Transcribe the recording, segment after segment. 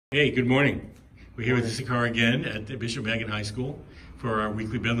Hey, good morning. We're here with Issachar again at the Bishop Maginn High School for our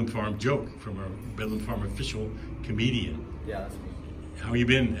weekly Bedlam Farm joke from our Bedlam Farm official comedian. Yeah, that's me. How you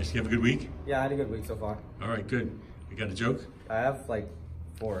been? Did you have a good week? Yeah, I had a good week so far. All right, good. You got a joke? I have like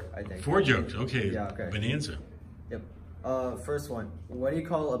 4, I think. 4 jokes, okay. Yeah, okay. Bonanza. Yep. First one. What do you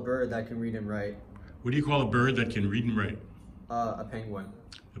call a bird that can read and write? What do you call a bird that can read and write? A penguin.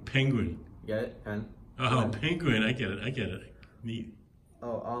 A penguin. Get it? Pen? Oh, penguin. I get it. Neat.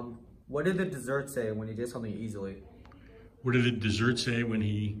 Oh, what did the dessert say when he did something easily? What did the dessert say when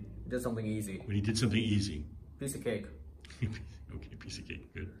he Did something easy. did something easy? Piece of cake. Okay, piece of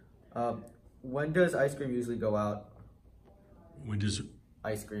cake. Good. When does ice cream usually go out? When does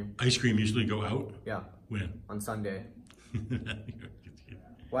Ice cream. ice cream usually go out? Yeah. When? On Sunday.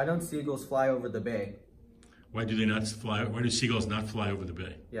 Why don't seagulls fly over the bay? Why do they not fly? Why do seagulls not fly over the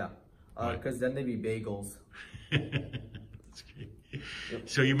bay? Yeah. Why? Because then they'd be bagels. That's great.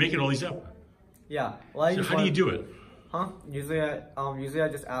 So you're making all these up? Yeah. Well, So how do you do it? Huh? Usually I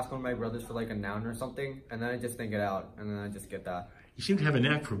just ask one of my brothers for like a noun or something, and then I just think it out, and then I just get that. You seem to have a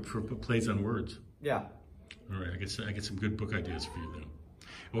knack for plays on words. Yeah. All right, I get some good book ideas for you then.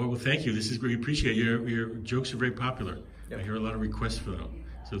 Well, thank you. This is great. We appreciate it. Your jokes are very popular. Yep. I hear a lot of requests for them.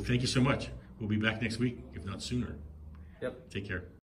 So thank you so much. We'll be back next week, if not sooner. Yep. Take care.